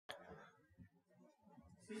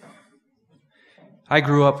I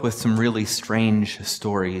grew up with some really strange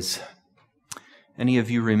stories. Any of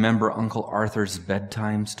you remember Uncle Arthur's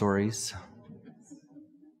bedtime stories?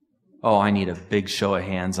 Oh, I need a big show of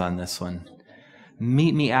hands on this one.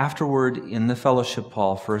 Meet me afterward in the fellowship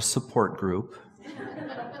hall for a support group.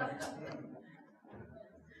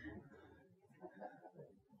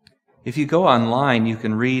 If you go online, you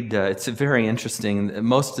can read, it's very interesting.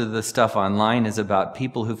 Most of the stuff online is about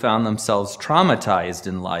people who found themselves traumatized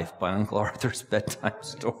in life by Uncle Arthur's bedtime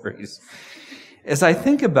stories. As I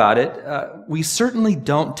think about it, we certainly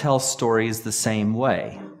don't tell stories the same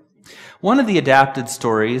way. One of the adapted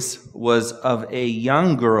stories was of a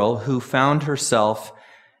young girl who found herself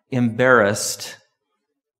embarrassed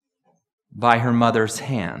by her mother's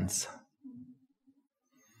hands.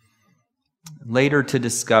 Later to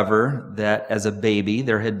discover that as a baby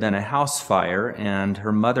there had been a house fire and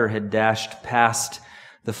her mother had dashed past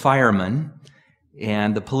the firemen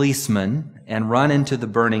and the policemen and run into the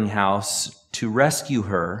burning house to rescue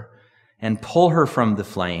her and pull her from the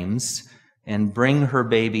flames and bring her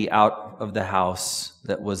baby out of the house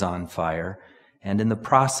that was on fire. And in the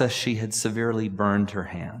process, she had severely burned her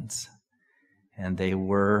hands. And they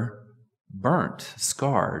were burnt,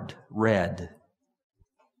 scarred, red.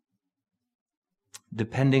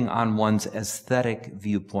 Depending on one's aesthetic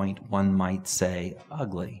viewpoint, one might say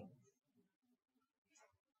ugly.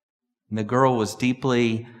 And the girl was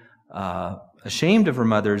deeply ashamed of her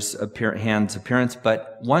mother's hand's appearance,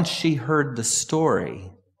 but once she heard the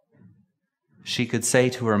story, she could say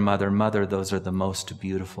to her mother, "Mother, those are the most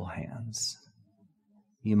beautiful hands.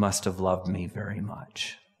 You must have loved me very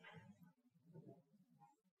much."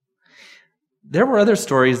 There were other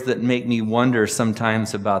stories that make me wonder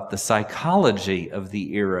sometimes about the psychology of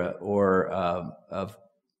the era or of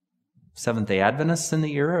Seventh-day Adventists in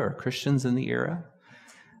the era or Christians in the era.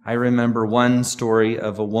 I remember one story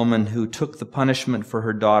of a woman who took the punishment for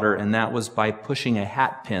her daughter, and that was by pushing a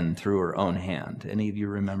hat pin through her own hand. Any of you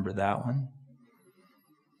remember that one?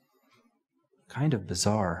 Kind of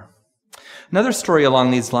bizarre. Another story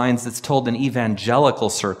along these lines that's told in evangelical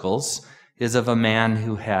circles is of a man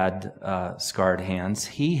who had scarred hands.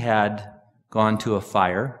 He had gone to a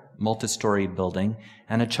fire, multi-story building,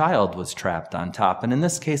 and a child was trapped on top. And in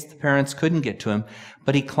this case, the parents couldn't get to him,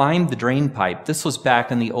 but he climbed the drain pipe. This was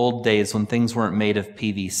back in the old days when things weren't made of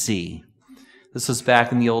PVC. This was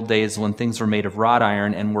back in the old days when things were made of wrought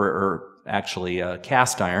iron and were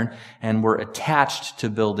cast iron, and were attached to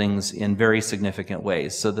buildings in very significant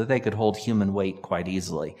ways so that they could hold human weight quite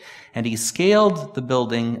easily. And he scaled the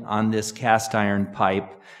building on this cast iron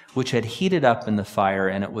pipe, which had heated up in the fire,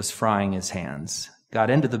 and it was frying his hands.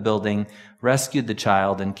 Got into the building, rescued the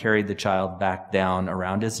child, and carried the child back down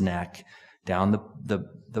around his neck, down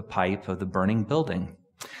the pipe of the burning building.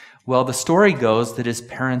 Well, the story goes that his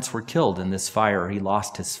parents were killed in this fire. He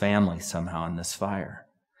lost his family somehow in this fire.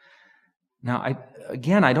 Now,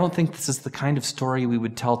 I don't think this is the kind of story we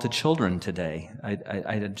would tell to children today.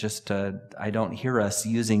 I don't hear us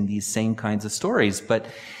using these same kinds of stories. But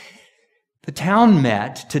the town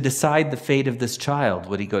met to decide the fate of this child.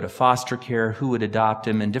 Would he go to foster care? Who would adopt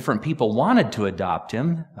him? And different people wanted to adopt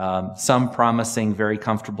him, some promising very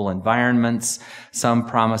comfortable environments, some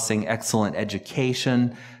promising excellent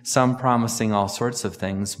education, some promising all sorts of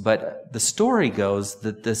things. But the story goes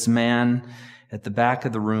that this man at the back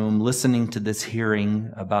of the room, listening to this hearing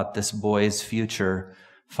about this boy's future,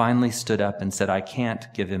 finally stood up and said, "I can't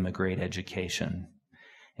give him a great education,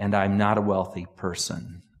 and I'm not a wealthy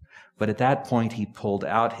person." But at that point, he pulled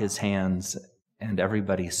out his hands, and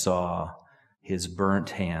everybody saw his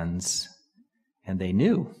burnt hands, and they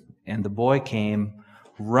knew. And the boy came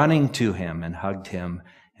running to him and hugged him,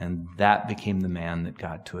 and that became the man that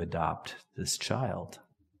got to adopt this child,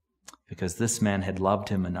 because this man had loved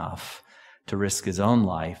him enough to risk his own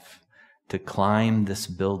life, to climb this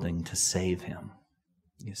building to save him,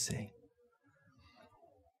 you see.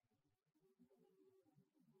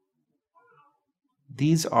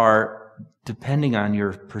 These are, depending on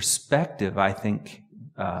your perspective, I think,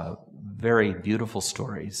 very beautiful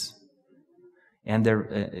stories. And they're,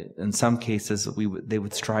 in some cases, they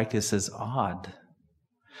would strike us as odd.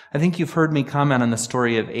 I think you've heard me comment on the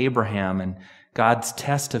story of Abraham and God's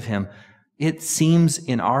test of him. It seems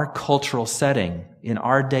in our cultural setting, in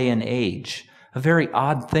our day and age, a very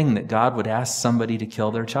odd thing that God would ask somebody to kill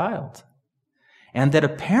their child. And that a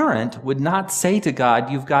parent would not say to God,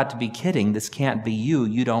 "You've got to be kidding, this can't be you,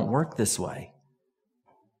 you don't work this way."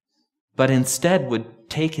 But instead would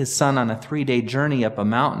take his son on a 3-day journey up a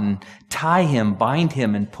mountain, tie him, bind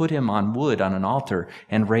him, and put him on wood on an altar,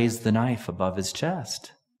 and raise the knife above his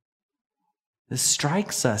chest. This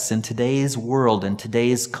strikes us in today's world, in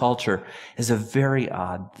today's culture, as a very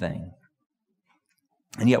odd thing.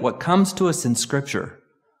 And yet what comes to us in Scripture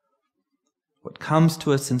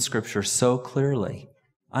so clearly,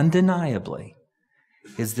 undeniably,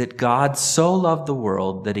 is that God so loved the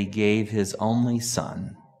world that he gave his only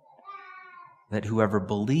Son, that whoever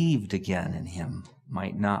believed again in him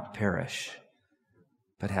might not perish,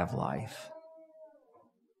 but have life.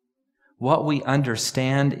 What we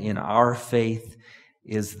understand in our faith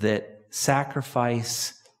is that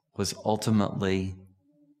sacrifice was ultimately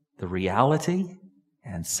the reality,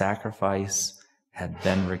 and sacrifice had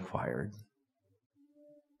been required.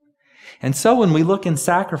 And so when we look at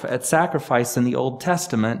sacrifice in the Old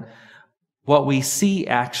Testament, what we see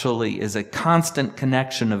actually is a constant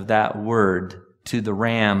connection of that word to the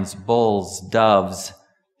rams, bulls, doves,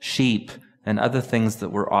 sheep, and other things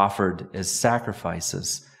that were offered as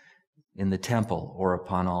sacrifices in the temple or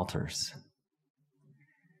upon altars.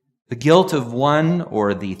 The guilt of one,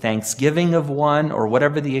 or the thanksgiving of one, or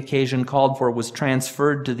whatever the occasion called for, was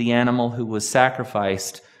transferred to the animal who was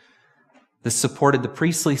sacrificed. This supported the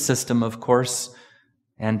priestly system, of course,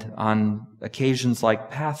 and on occasions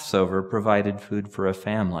like Passover, provided food for a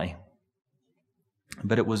family.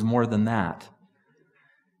 But it was more than that.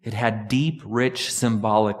 It had deep, rich,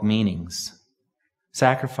 symbolic meanings.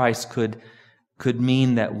 Sacrifice could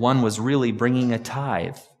mean that one was really bringing a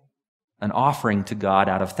tithe, an offering to God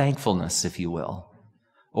out of thankfulness, if you will.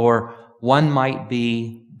 Or one might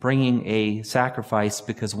be bringing a sacrifice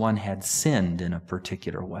because one had sinned in a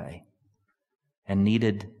particular way and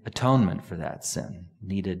needed atonement for that sin,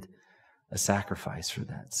 needed a sacrifice for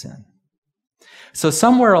that sin. So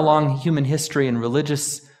somewhere along human history and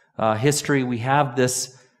religious history, we have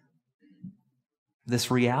this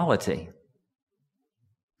reality,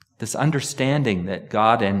 this understanding that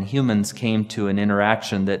God and humans came to an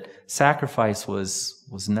interaction that sacrifice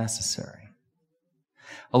was necessary.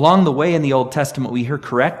 Along the way in the Old Testament, we hear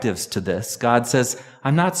correctives to this. God says,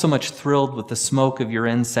 I'm not so much thrilled with the smoke of your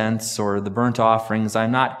incense or the burnt offerings.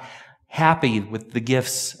 I'm not happy with the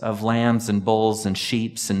gifts of lambs and bulls and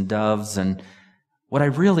sheep and doves. And what I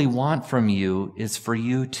really want from you is for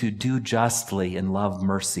you to do justly and love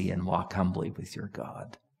mercy and walk humbly with your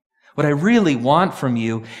God. What I really want from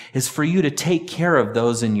you is for you to take care of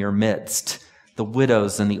those in your midst, the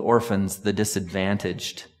widows and the orphans, the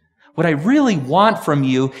disadvantaged. What I really want from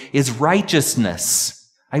you is righteousness.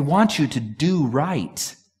 I want you to do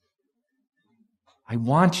right. I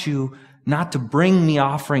want you not to bring me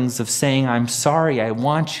offerings of saying, I'm sorry. I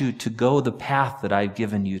want you to go the path that I've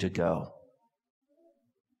given you to go.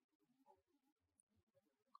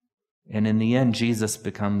 And in the end, Jesus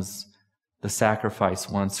becomes the sacrifice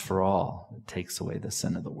once for all that takes away the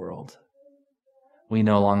sin of the world. We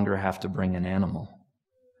no longer have to bring an animal.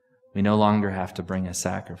 We no longer have to bring a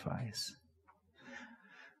sacrifice.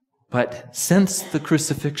 But since the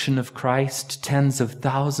crucifixion of Christ, tens of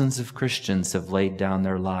thousands of Christians have laid down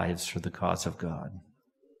their lives for the cause of God.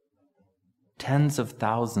 Tens of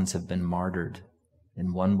thousands have been martyred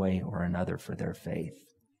in one way or another for their faith.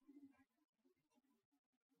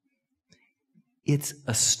 It's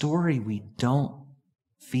a story we don't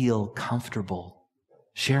feel comfortable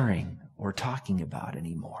sharing or talking about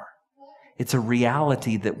anymore. It's a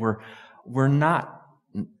reality that we're not,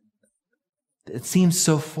 it seems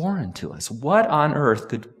so foreign to us. What on earth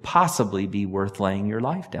could possibly be worth laying your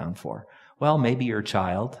life down for? Well, maybe your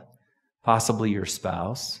child, possibly your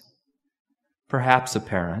spouse, perhaps a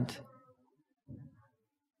parent.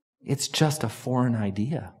 It's just a foreign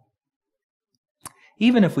idea.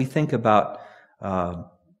 Even if we think about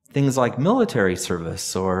things like military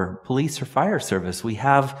service or police or fire service, we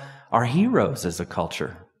have our heroes as a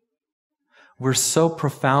culture. We're so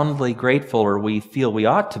profoundly grateful, or we feel we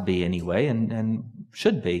ought to be anyway, and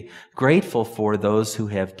should be, grateful for those who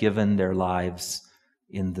have given their lives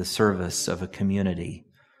in the service of a community,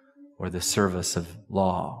 or the service of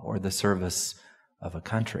law, or the service of a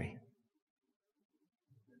country.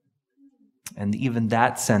 And even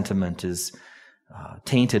that sentiment is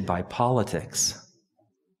tainted by politics.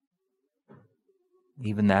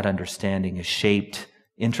 Even that understanding is shaped,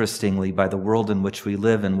 interestingly, by the world in which we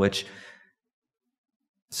live, in which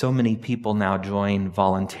so many people now join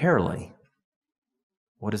voluntarily.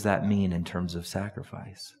 What does that mean in terms of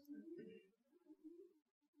sacrifice?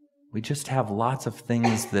 We just have lots of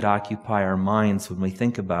things that occupy our minds when we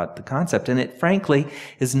think about the concept, and it frankly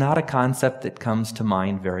is not a concept that comes to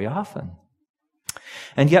mind very often.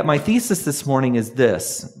 And yet my thesis this morning is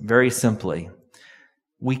this, very simply.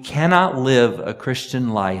 We cannot live a Christian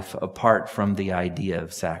life apart from the idea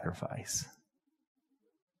of sacrifice.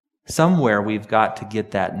 Somewhere we've got to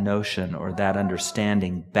get that notion or that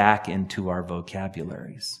understanding back into our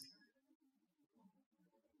vocabularies.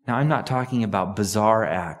 Now, I'm not talking about bizarre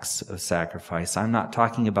acts of sacrifice. I'm not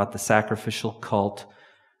talking about the sacrificial cult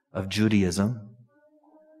of Judaism.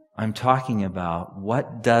 I'm talking about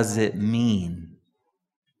what does it mean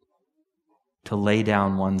to lay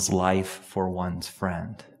down one's life for one's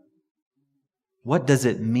friend? What does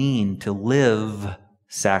it mean to live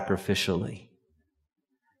sacrificially?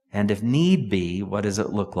 And if need be, what does it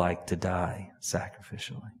look like to die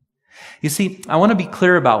sacrificially? You see, I want to be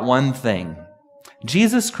clear about one thing.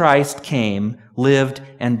 Jesus Christ came, lived,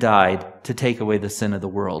 and died to take away the sin of the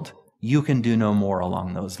world. You can do no more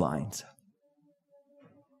along those lines.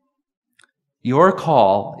 Your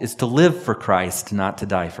call is to live for Christ, not to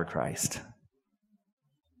die for Christ.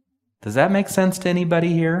 Does that make sense to anybody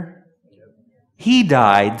here? He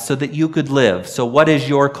died so that you could live. So what is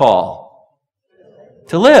your call?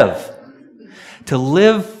 To live. To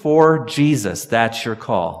live for Jesus. That's your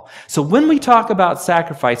call. So when we talk about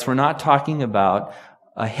sacrifice, we're not talking about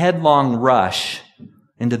a headlong rush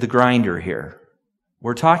into the grinder here.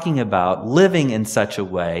 We're talking about living in such a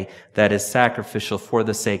way that is sacrificial for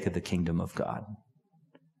the sake of the kingdom of God.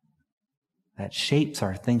 That shapes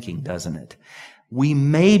our thinking, doesn't it? We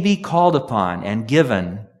may be called upon and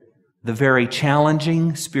given the very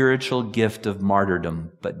challenging spiritual gift of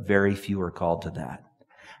martyrdom, but very few are called to that.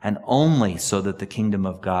 And only so that the kingdom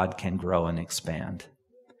of God can grow and expand.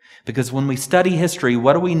 Because when we study history,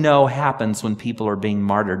 what do we know happens when people are being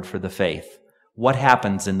martyred for the faith? What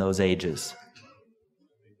happens in those ages?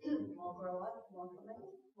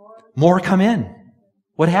 More come in.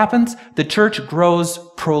 What happens? The church grows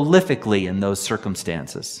prolifically in those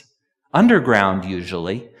circumstances. Underground,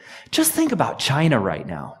 usually. Just think about China right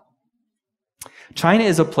now. China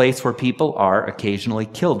is a place where people are occasionally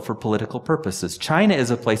killed for political purposes. China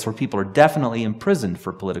is a place where people are definitely imprisoned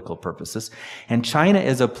for political purposes. And China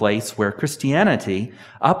is a place where Christianity,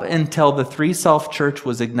 up until the Three Self Church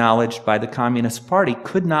was acknowledged by the Communist Party,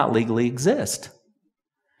 could not legally exist.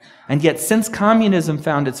 And yet, since communism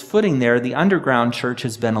found its footing there, the underground church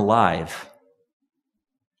has been alive.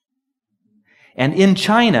 And in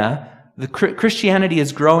China, the Christianity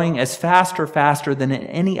is growing as fast or faster than in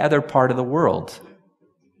any other part of the world.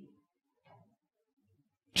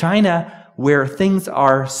 China, where things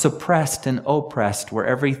are suppressed and oppressed, where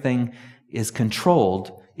everything is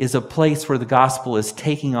controlled, is a place where the gospel is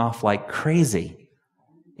taking off like crazy,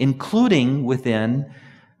 including within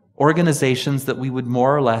organizations that we would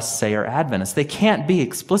more or less say are Adventists. They can't be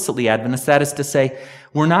explicitly Adventists. That is to say,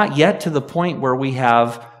 we're not yet to the point where we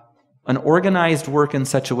have an organized work in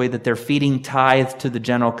such a way that they're feeding tithe to the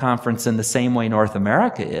General Conference in the same way North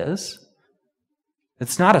America is.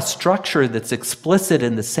 It's not a structure that's explicit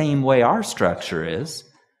in the same way our structure is.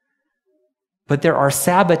 But there are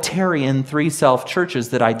Sabbatarian Three Self churches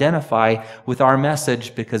that identify with our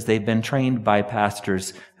message because they've been trained by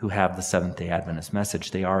pastors who have the Seventh-day Adventist message.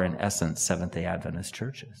 They are, in essence, Seventh-day Adventist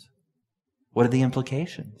churches. What are the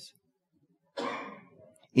implications?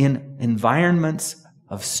 In environments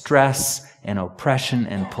of stress and oppression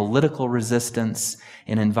and political resistance,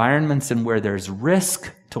 in environments in where there's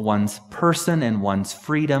risk to one's person and one's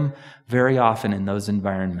freedom, very often in those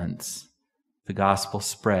environments, the gospel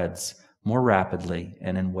spreads more rapidly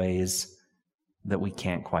and in ways that we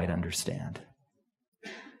can't quite understand.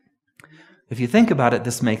 If you think about it,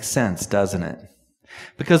 this makes sense, doesn't it?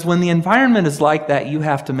 Because when the environment is like that, you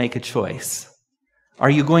have to make a choice. Are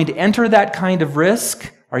you going to enter that kind of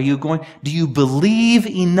risk? Do you believe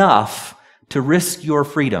enough to risk your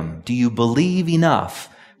freedom? Do you believe enough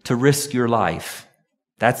to risk your life?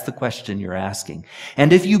 That's the question you're asking.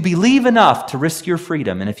 And if you believe enough to risk your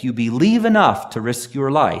freedom, and if you believe enough to risk your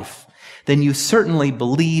life, then you certainly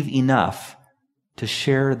believe enough to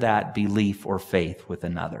share that belief or faith with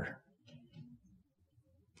another.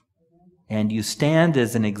 And you stand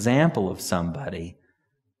as an example of somebody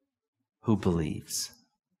who believes.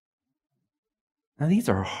 Now, these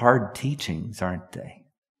are hard teachings, aren't they?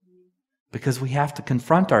 Because we have to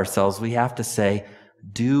confront ourselves. We have to say,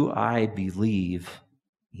 do I believe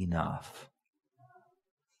enough?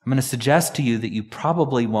 I'm going to suggest to you that you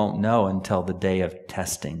probably won't know until the day of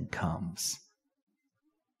testing comes.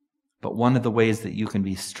 But one of the ways that you can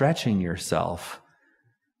be stretching yourself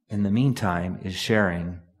in the meantime is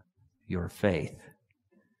sharing your faith.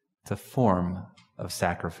 It's a form of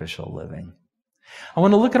sacrificial living. I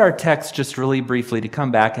want to look at our text just really briefly to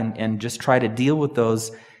come back and just try to deal with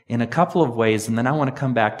those in a couple of ways, and then I want to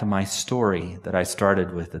come back to my story that I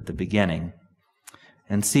started with at the beginning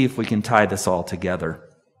and see if we can tie this all together.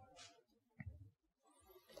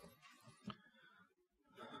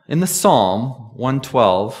 In the Psalm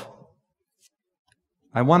 112,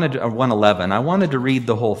 111, I wanted to read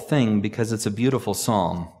the whole thing because it's a beautiful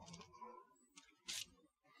psalm.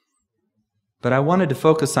 But I wanted to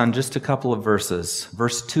focus on just a couple of verses.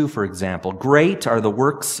 Verse 2, for example, "Great are the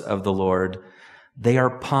works of the Lord. They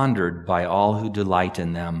are pondered by all who delight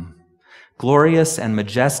in them. Glorious and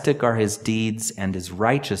majestic are his deeds, and his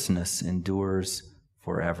righteousness endures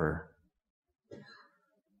forever."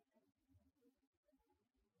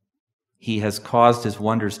 He has caused his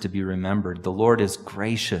wonders to be remembered. The Lord is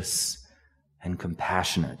gracious and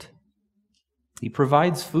compassionate. He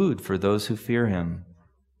provides food for those who fear him.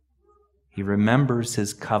 He remembers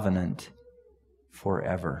his covenant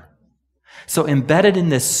forever. So embedded in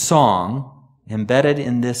this song, embedded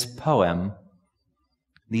in this poem,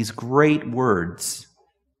 these great words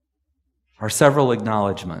are several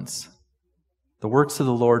acknowledgments. The works of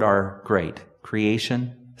the Lord are great: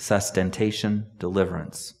 creation, sustentation,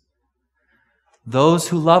 deliverance. Those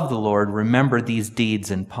who love the Lord remember these deeds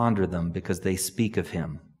and ponder them because they speak of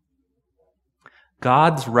him.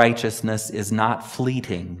 God's righteousness is not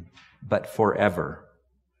fleeting, but forever,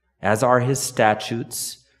 as are his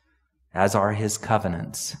statutes, as are his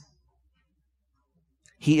covenants.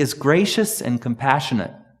 He is gracious and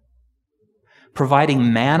compassionate,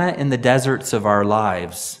 providing manna in the deserts of our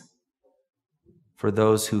lives for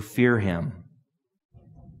those who fear him.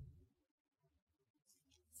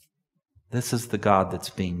 This is the God that's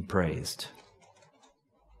being praised.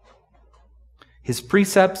 His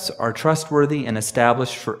precepts are trustworthy and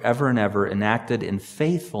established forever and ever, enacted in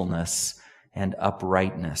faithfulness and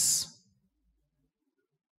uprightness.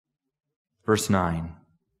 Verse 9,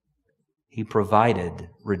 he provided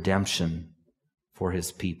redemption for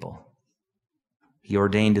his people. He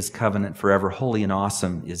ordained his covenant forever. Holy and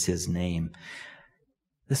awesome is his name.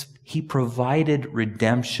 He provided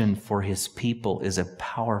redemption for his people is a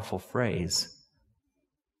powerful phrase.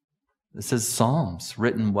 This is Psalms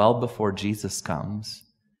written well before Jesus comes.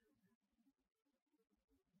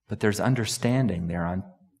 But there's understanding there on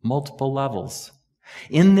multiple levels.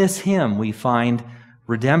 In this hymn, we find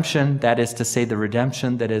redemption, that is to say, the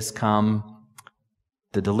redemption that has come,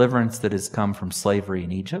 the deliverance that has come from slavery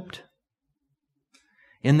in Egypt.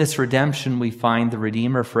 In this redemption, we find the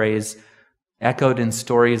Redeemer phrase echoed in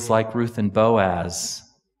stories like Ruth and Boaz,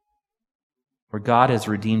 where God has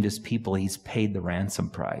redeemed his people. He's paid the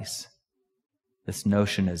ransom price. This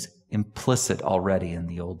notion is implicit already in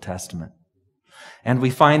the Old Testament. And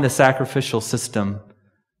we find the sacrificial system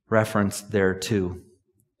referenced there too.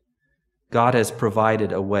 God has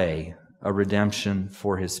provided a way, a redemption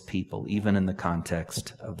for his people, even in the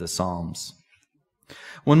context of the Psalms.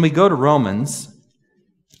 When we go to Romans,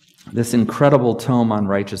 this incredible tome on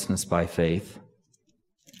righteousness by faith,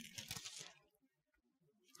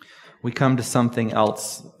 we come to something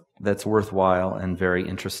else that's worthwhile and very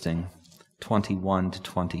interesting. 21 to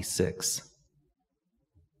 26.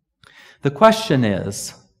 The question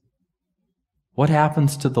is, what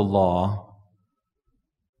happens to the law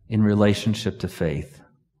in relationship to faith?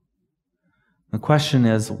 The question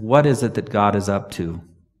is, what is it that God is up to?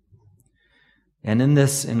 And in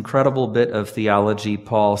this incredible bit of theology,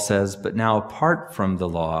 Paul says, but now apart from the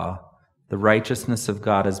law, the righteousness of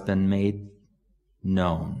God has been made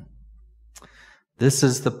known. This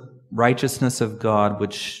is the righteousness of God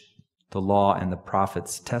which the law and the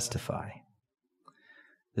prophets testify.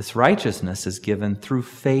 This righteousness is given through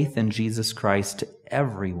faith in Jesus Christ to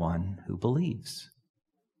everyone who believes.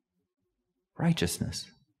 Righteousness.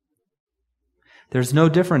 There's no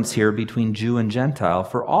difference here between Jew and Gentile,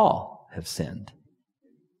 for all have sinned.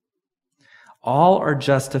 All are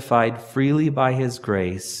justified freely by his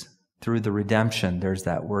grace through the redemption, there's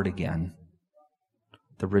that word again,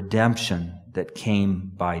 the redemption that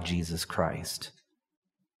came by Jesus Christ.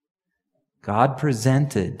 God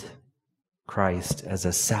presented Christ as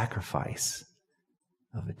a sacrifice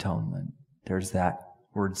of atonement. There's that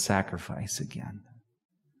word sacrifice again.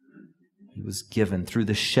 He was given through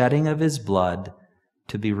the shedding of his blood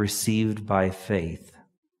to be received by faith.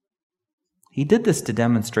 He did this to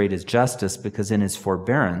demonstrate his justice because in his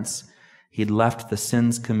forbearance, he'd left the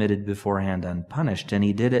sins committed beforehand unpunished, and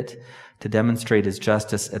he did it to demonstrate his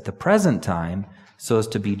justice at the present time so as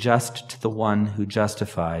to be just to the one who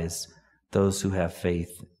justifies those who have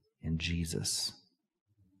faith in Jesus.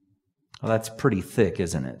 Well, that's pretty thick,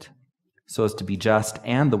 isn't it? So as to be just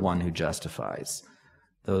and the one who justifies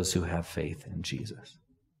those who have faith in Jesus.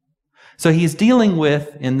 So he's dealing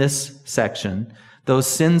with, in this section, those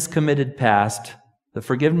sins committed past the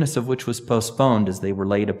forgiveness of which was postponed as they were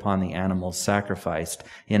laid upon the animals sacrificed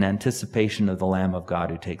in anticipation of the Lamb of God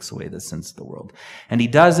who takes away the sins of the world. And he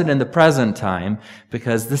does it in the present time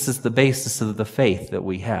because this is the basis of the faith that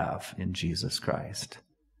we have in Jesus Christ,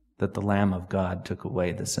 that the Lamb of God took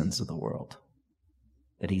away the sins of the world,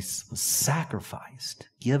 that he was sacrificed,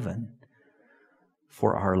 given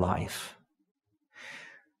for our life.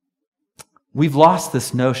 We've lost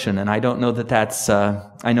this notion, and I don't know that that's,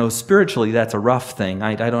 I know spiritually that's a rough thing.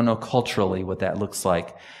 I don't know culturally what that looks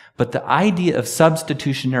like. But the idea of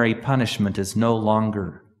substitutionary punishment is no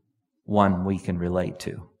longer one we can relate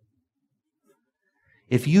to.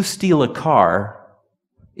 If you steal a car,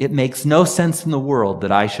 it makes no sense in the world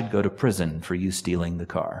that I should go to prison for you stealing the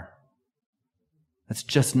car. That's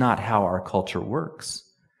just not how our culture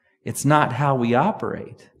works. It's not how we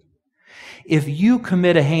operate. If you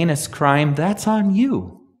commit a heinous crime, that's on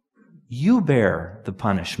you. You bear the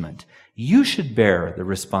punishment. You should bear the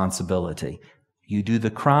responsibility. You do the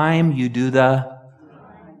crime, you do the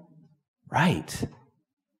right.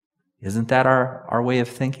 Isn't that our way of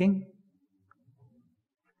thinking?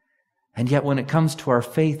 And yet when it comes to our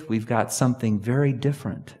faith, we've got something very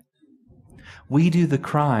different. We do the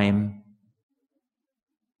crime.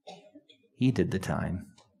 He did the time.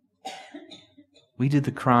 We did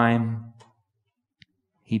the crime.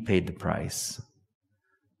 He paid the price.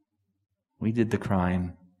 We did the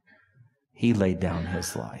crime. He laid down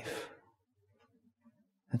his life.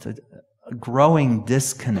 It's a growing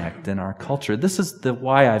disconnect in our culture. This is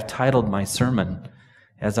why I've titled my sermon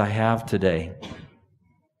as I have today.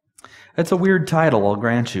 It's a weird title, I'll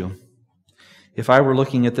grant you. If I were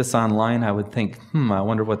looking at this online, I would think, I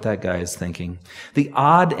wonder what that guy is thinking. The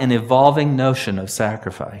odd and evolving notion of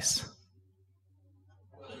sacrifice.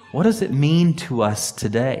 What does it mean to us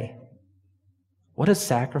today? What does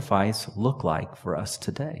sacrifice look like for us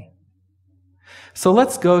today? So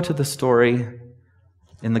let's go to the story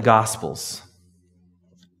in the Gospels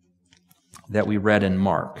that we read in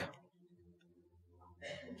Mark.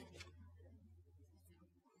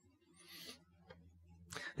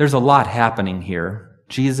 There's a lot happening here.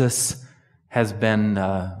 Jesus has been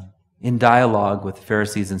in dialogue with the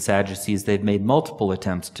Pharisees and Sadducees. They've made multiple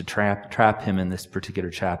attempts to trap him in this particular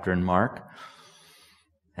chapter in Mark.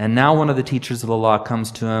 And now one of the teachers of the law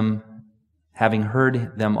comes to him, having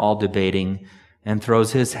heard them all debating, and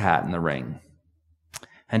throws his hat in the ring.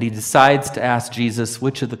 And he decides to ask Jesus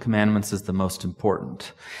which of the commandments is the most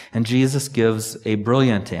important. And Jesus gives a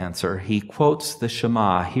brilliant answer. He quotes the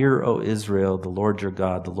Shema, "Hear, O Israel, the Lord your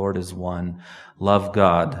God, the Lord is one. Love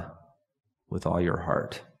God with all your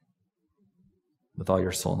heart, with all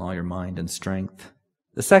your soul and all your mind and strength."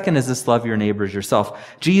 The second is this: love your neighbor as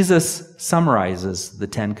yourself. Jesus summarizes the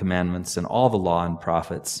 10 commandments and all the law and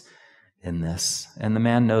prophets in this. And the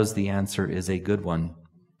man knows the answer is a good one.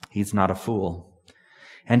 He's not a fool.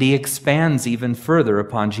 And he expands even further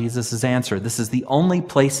upon Jesus' answer. This is the only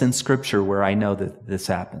place in Scripture where I know that this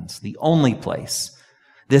happens. The only place.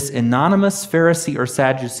 This anonymous Pharisee or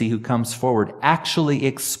Sadducee who comes forward actually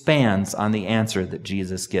expands on the answer that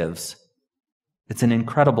Jesus gives. It's an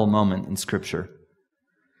incredible moment in Scripture.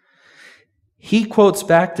 He quotes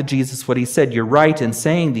back to Jesus what he said. You're right in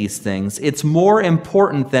saying these things. It's more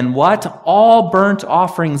important than what? All burnt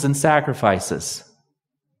offerings and sacrifices.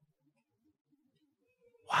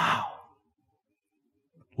 Wow.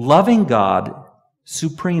 Loving God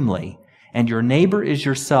supremely and your neighbor as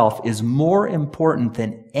yourself is more important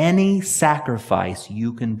than any sacrifice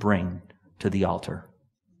you can bring to the altar.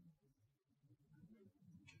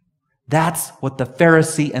 That's what the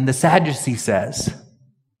Pharisee and the Sadducee says.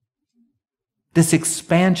 This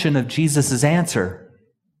expansion of Jesus' answer.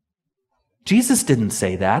 Jesus didn't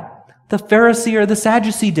say that. The Pharisee or the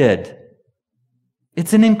Sadducee did.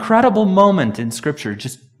 It's an incredible moment in Scripture.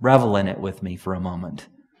 Just revel in it with me for a moment.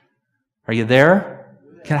 Are you there?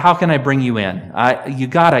 How can I bring you in? You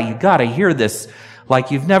gotta hear this like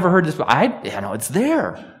you've never heard this. It's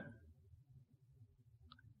there.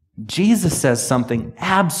 Jesus says something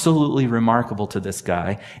absolutely remarkable to this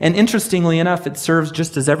guy. And interestingly enough, it serves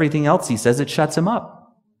just as everything else he says. It shuts him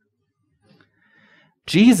up.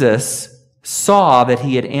 Jesus saw that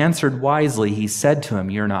he had answered wisely. He said to him,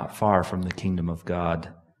 "You're not far from the kingdom of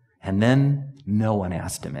God." And then no one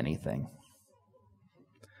asked him anything.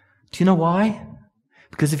 Do you know why?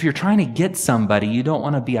 Because if you're trying to get somebody, you don't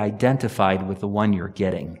want to be identified with the one you're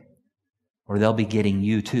getting, or they'll be getting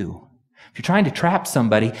you too. If you're trying to trap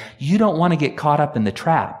somebody, you don't want to get caught up in the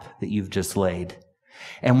trap that you've just laid.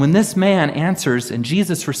 And when this man answers and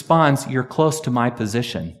Jesus responds, "You're close to my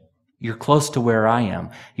position. You're close to where I am.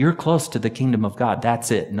 You're close to the kingdom of God. That's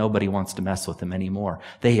it. Nobody wants to mess with them anymore.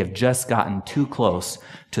 They have just gotten too close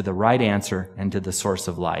to the right answer and to the source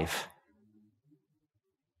of life.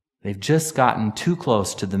 They've just gotten too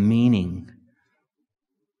close to the meaning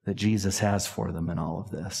that Jesus has for them in all of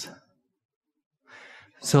this.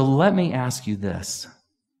 So let me ask you this.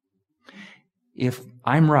 If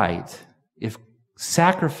I'm right, if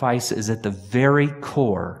sacrifice is at the very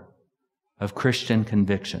core of Christian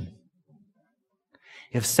conviction,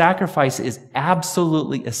 if sacrifice is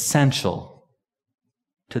absolutely essential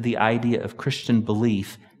to the idea of Christian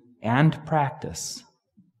belief and practice,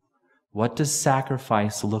 what does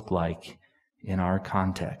sacrifice look like in our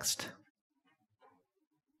context?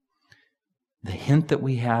 The hint that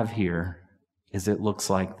we have here is it looks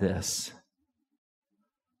like this.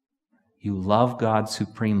 You love God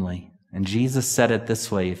supremely. And Jesus said it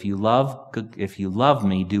this way, if you love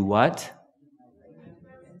me, do what?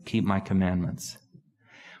 Keep my commandments.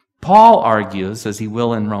 Paul argues, as he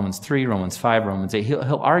will in Romans 3, Romans 5, Romans 8,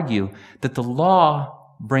 he'll argue that the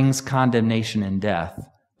law brings condemnation and death,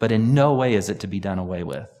 but in no way is it to be done away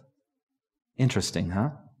with. Interesting,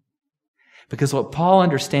 huh? Because what Paul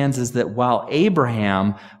understands is that while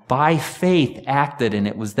Abraham, by faith, acted, and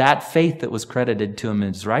it was that faith that was credited to him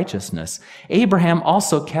as righteousness, Abraham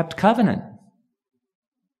also kept covenant.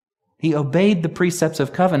 He obeyed the precepts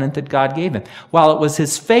of covenant that God gave him. While it was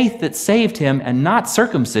his faith that saved him and not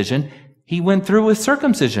circumcision, he went through with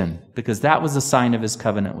circumcision because that was a sign of his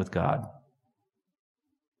covenant with God.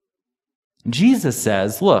 Jesus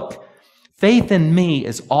says, look, faith in me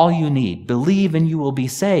is all you need. Believe and you will be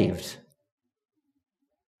saved.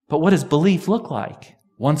 But what does belief look like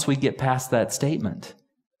once we get past that statement?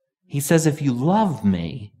 He says, if you love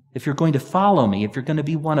me, if you're going to follow me, if you're going to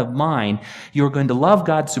be one of mine, you're going to love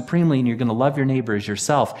God supremely and you're going to love your neighbor as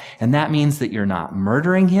yourself. And that means that you're not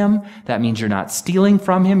murdering him. That means you're not stealing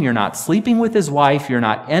from him. You're not sleeping with his wife. You're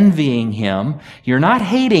not envying him. You're not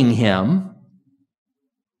hating him.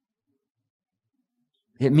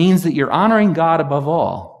 It means that you're honoring God above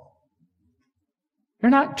all. You're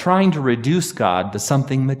not trying to reduce God to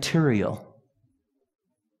something material.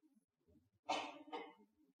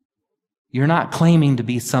 You're not claiming to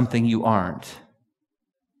be something you aren't.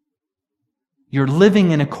 You're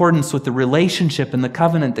living in accordance with the relationship and the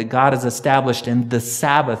covenant that God has established, and the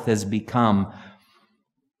Sabbath has become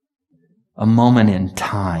a moment in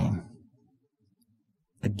time,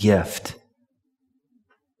 a gift.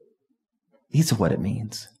 These are what it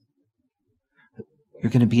means. You're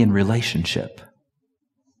going to be in relationship.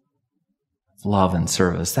 Love and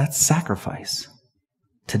service. That's sacrifice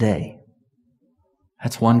today.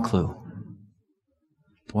 That's one clue.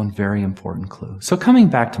 One very important clue. So coming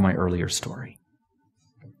back to my earlier story,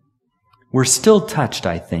 we're still touched,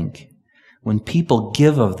 I think, when people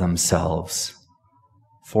give of themselves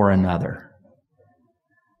for another.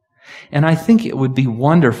 And I think it would be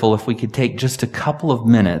wonderful if we could take just a couple of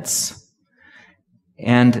minutes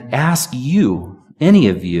and ask you, any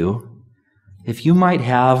of you, if you might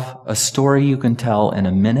have a story you can tell in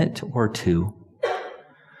a minute or two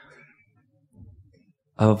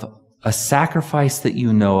of a sacrifice that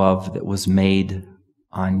you know of that was made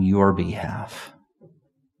on your behalf.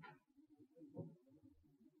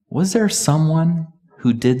 Was there someone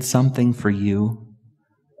who did something for you?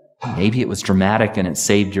 Maybe it was dramatic and it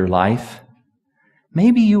saved your life.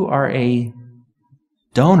 Maybe you are a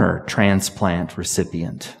donor transplant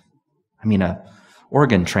recipient. A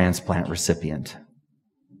organ transplant recipient.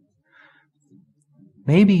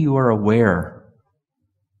 Maybe you are aware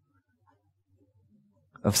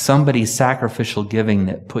of somebody's sacrificial giving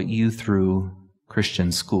that put you through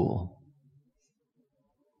Christian school,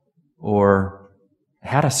 or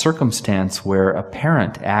had a circumstance where a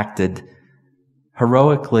parent acted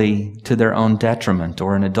heroically to their own detriment,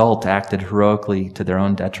 or an adult acted heroically to their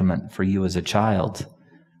own detriment for you as a child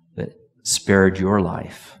that spared your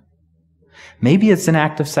life. Maybe it's an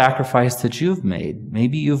act of sacrifice that you've made.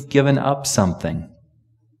 Maybe you've given up something.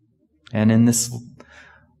 And in this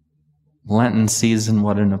Lenten season,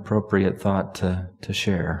 what an appropriate thought to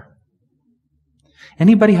share.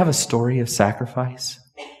 Anybody have a story of sacrifice?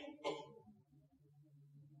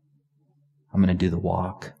 I'm going to do the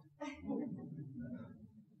walk.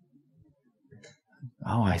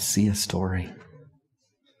 Oh, I see a story.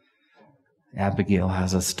 Abigail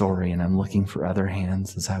has a story, and I'm looking for other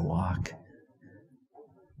hands as I walk.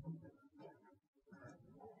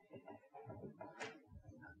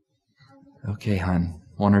 Okay, hon.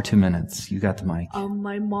 1 or 2 minutes. You got the mic.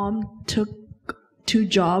 My mom took 2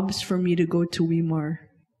 jobs for me to go to Weimar.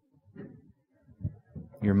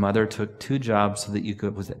 Your mother took 2 jobs so that you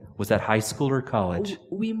could, was that high school or college?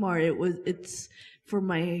 Weimar, it's for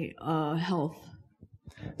my health.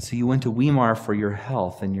 So you went to Weimar for your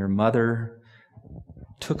health, and your mother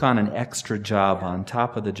took on an extra job on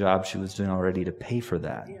top of the job she was doing already to pay for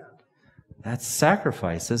that. Yeah. That's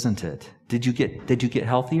sacrifice, isn't it? Did you get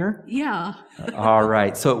healthier? Yeah. All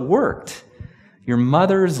right. So it worked. Your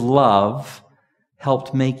mother's love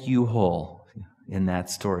helped make you whole in that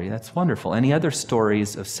story. That's wonderful. Any other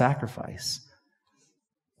stories of sacrifice?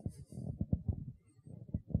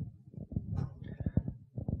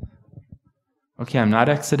 Okay, I'm not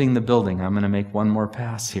exiting the building. I'm going to make one more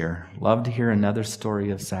pass here. Love to hear another story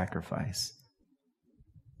of sacrifice.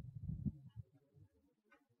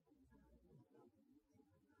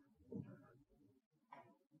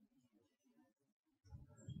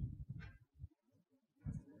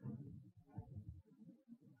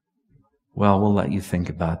 Well, we'll let you think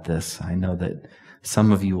about this. I know that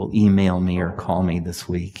some of you will email me or call me this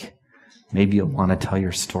week. Maybe you'll want to tell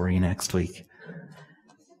your story next week.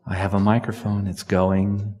 I have a microphone. It's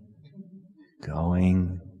going.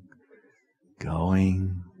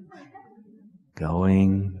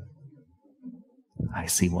 I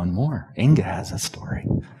see one more. Inga has a story.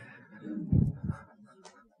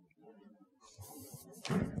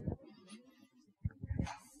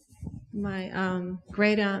 My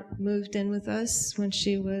great aunt moved in with us when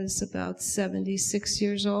she was about 76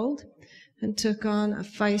 years old and took on a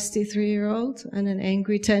feisty 3-year-old and an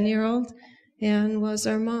angry 10-year-old and was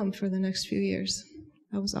our mom for the next few years.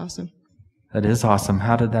 That was awesome. That is awesome.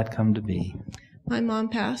 How did that come to be? My mom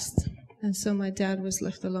passed, and so my dad was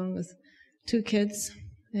left alone with 2 kids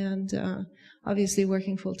and obviously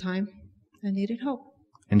working full-time and needed help.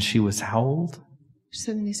 And she was how old?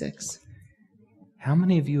 76. How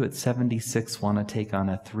many of you at 76 want to take on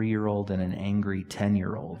a 3-year-old and an angry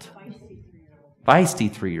 10-year-old?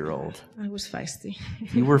 Feisty 3-year-old. I was feisty.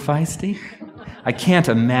 You were feisty? I can't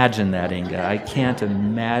imagine that, Inga. I can't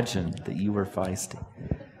imagine that you were feisty.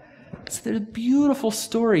 It's a beautiful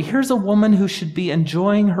story. Here's a woman who should be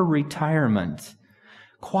enjoying her retirement,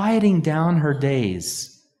 quieting down her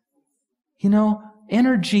days. You know,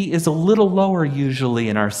 energy is a little lower usually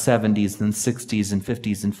in our 70s than 60s and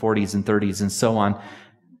 50s and 40s and 30s and so on.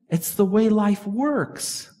 It's the way life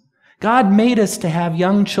works. God made us to have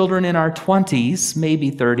young children in our 20s, maybe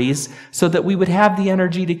 30s, so that we would have the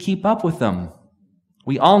energy to keep up with them.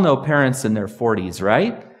 We all know parents in their 40s,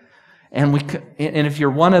 right? And if you're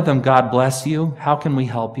one of them, God bless you. How can we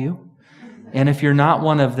help you? And if you're not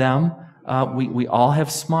one of them, we all have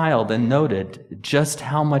smiled and noted just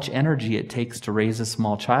how much energy it takes to raise a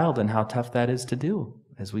small child and how tough that is to do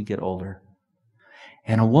as we get older.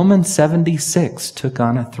 And a woman 76 took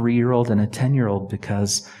on a 3-year-old and a 10-year-old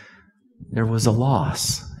because there was a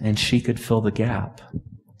loss and she could fill the gap.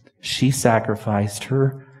 She sacrificed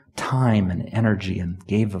her time and energy and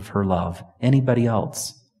gave of her love. Anybody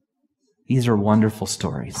else? These are wonderful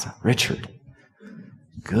stories. Richard.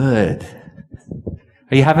 Good.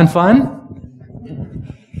 Are you having fun?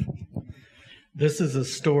 This is a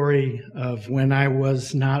story of when I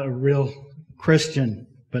was not a real Christian,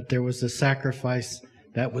 but there was a sacrifice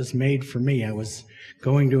that was made for me. I was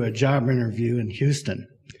going to a job interview in Houston,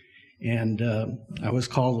 and I was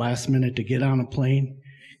called last minute to get on a plane,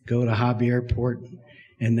 go to Hobby Airport,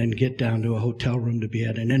 and then get down to a hotel room to be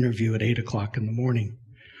at an interview at 8 o'clock in the morning.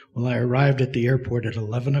 Well, I arrived at the airport at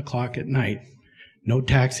 11 o'clock at night. No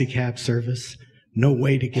taxi cab service, no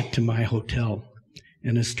way to get to my hotel.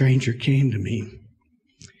 And a stranger came to me,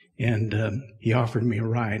 and he offered me a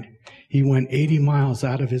ride. He went 80 miles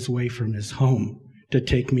out of his way from his home to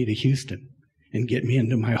take me to Houston and get me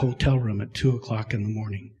into my hotel room at 2 o'clock in the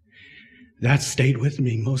morning. That stayed with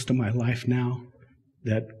me most of my life now,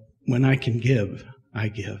 that when I can give, I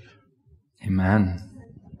give. Amen.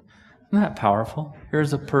 Isn't that powerful?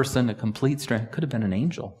 Here's a person, a complete stranger, could have been an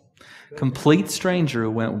angel, complete stranger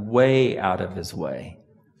who went way out of his way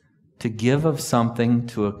to give of something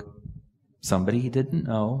to somebody he didn't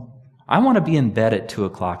know. I want to be in bed at 2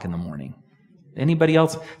 o'clock in the morning. Anybody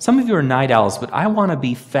else? Some of you are night owls, but I want to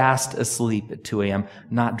be fast asleep at 2 a.m.,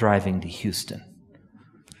 not driving to Houston.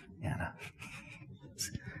 Anna.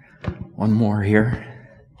 One more here.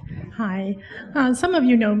 Hi. Some of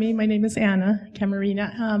you know me. My name is Anna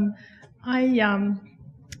Camarina.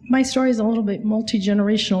 My story is a little bit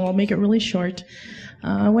multi-generational. I'll make it really short.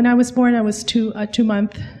 When I was born, I was a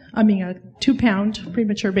 2-pound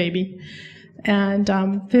premature baby. And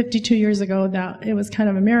 52 years ago, it was kind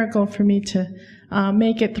of a miracle for me to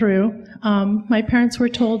make it through. My parents were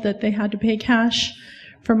told that they had to pay cash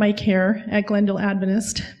for my care at Glendale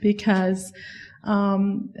Adventist because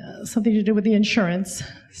something to do with the insurance,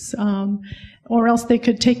 or else they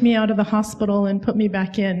could take me out of the hospital and put me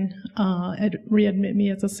back in and readmit me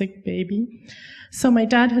as a sick baby. So my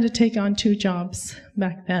dad had to take on 2 jobs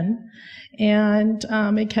back then, and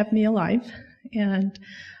it kept me alive. And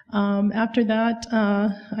after that,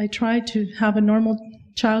 I tried to have a normal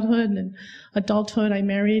childhood and adulthood. I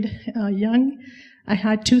married young. I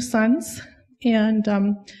had 2 sons, and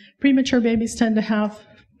premature babies tend to have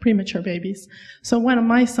premature babies. So one of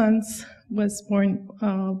my sons was born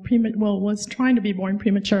was trying to be born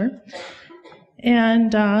premature,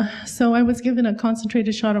 and so I was given a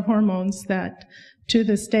concentrated shot of hormones that, to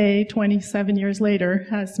this day, 27 years later,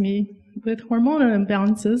 has me with hormonal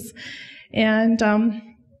imbalances. And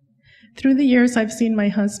through the years, I've seen my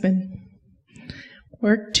husband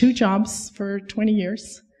work 2 jobs for 20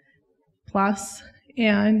 years plus,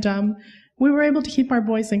 and we were able to keep our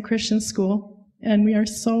boys in Christian school. And we are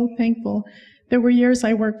so thankful. There were years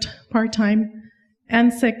I worked part-time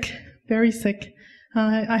and sick, very sick.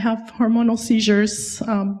 I have hormonal seizures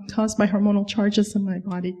caused by hormonal charges in my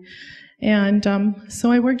body. And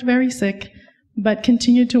so I worked very sick, but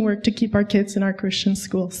continued to work to keep our kids in our Christian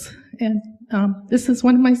schools. And this is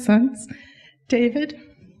one of my sons, David.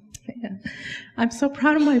 And I'm so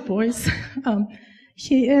proud of my boys.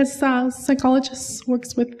 He is a psychologist,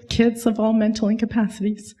 works with kids of all mental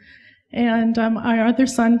incapacities. And our other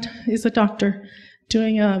son is a doctor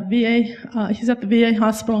doing a VA, he's at the VA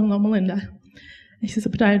hospital in Loma Linda. He's a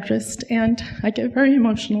podiatrist, and I get very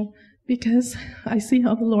emotional because I see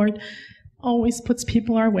how the Lord always puts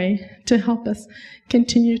people our way to help us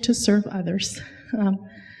continue to serve others.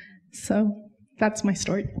 So that's my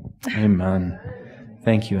story. Amen.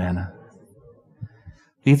 Thank you, Anna.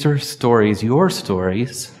 These are stories, your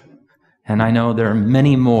stories, and I know there are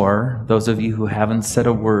many more, those of you who haven't said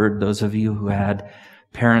a word, those of you who had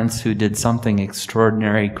parents who did something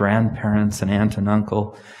extraordinary, grandparents, an aunt and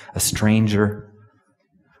uncle, a stranger.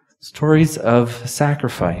 Stories of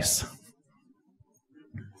sacrifice.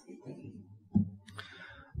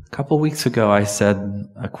 A couple weeks ago I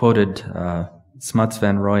quoted Smuts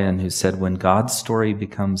Van Rooyen, who said, when God's story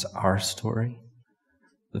becomes our story,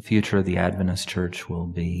 the future of the Adventist church will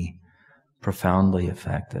be profoundly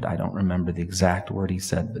affected. I don't remember the exact word he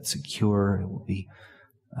said, but secure, it will be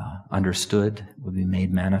understood, it will be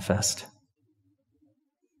made manifest.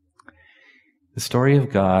 The story of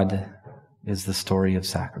God is the story of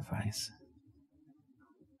sacrifice.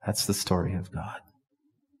 That's the story of God.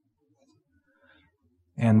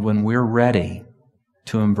 And when we're ready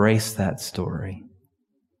to embrace that story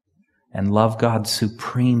and love God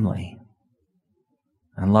supremely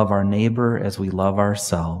and love our neighbor as we love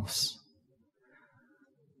ourselves,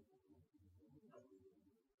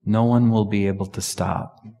 no one will be able to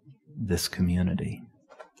stop this community.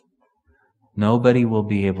 Nobody will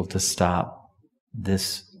be able to stop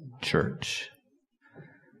this church.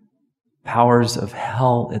 Powers of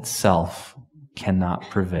hell itself cannot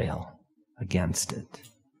prevail against it.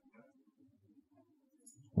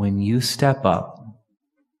 When you step up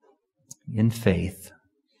in faith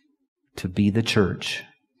to be the church,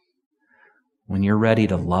 when you're ready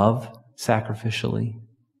to love sacrificially,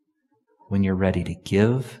 when you're ready to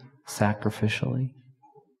give sacrificially,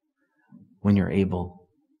 when you're able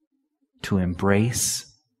to embrace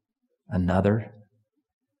another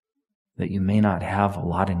that you may not have a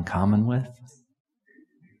lot in common with,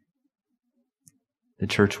 the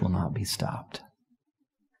church will not be stopped.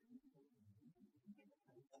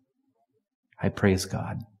 I praise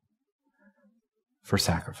God for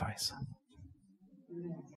sacrifice.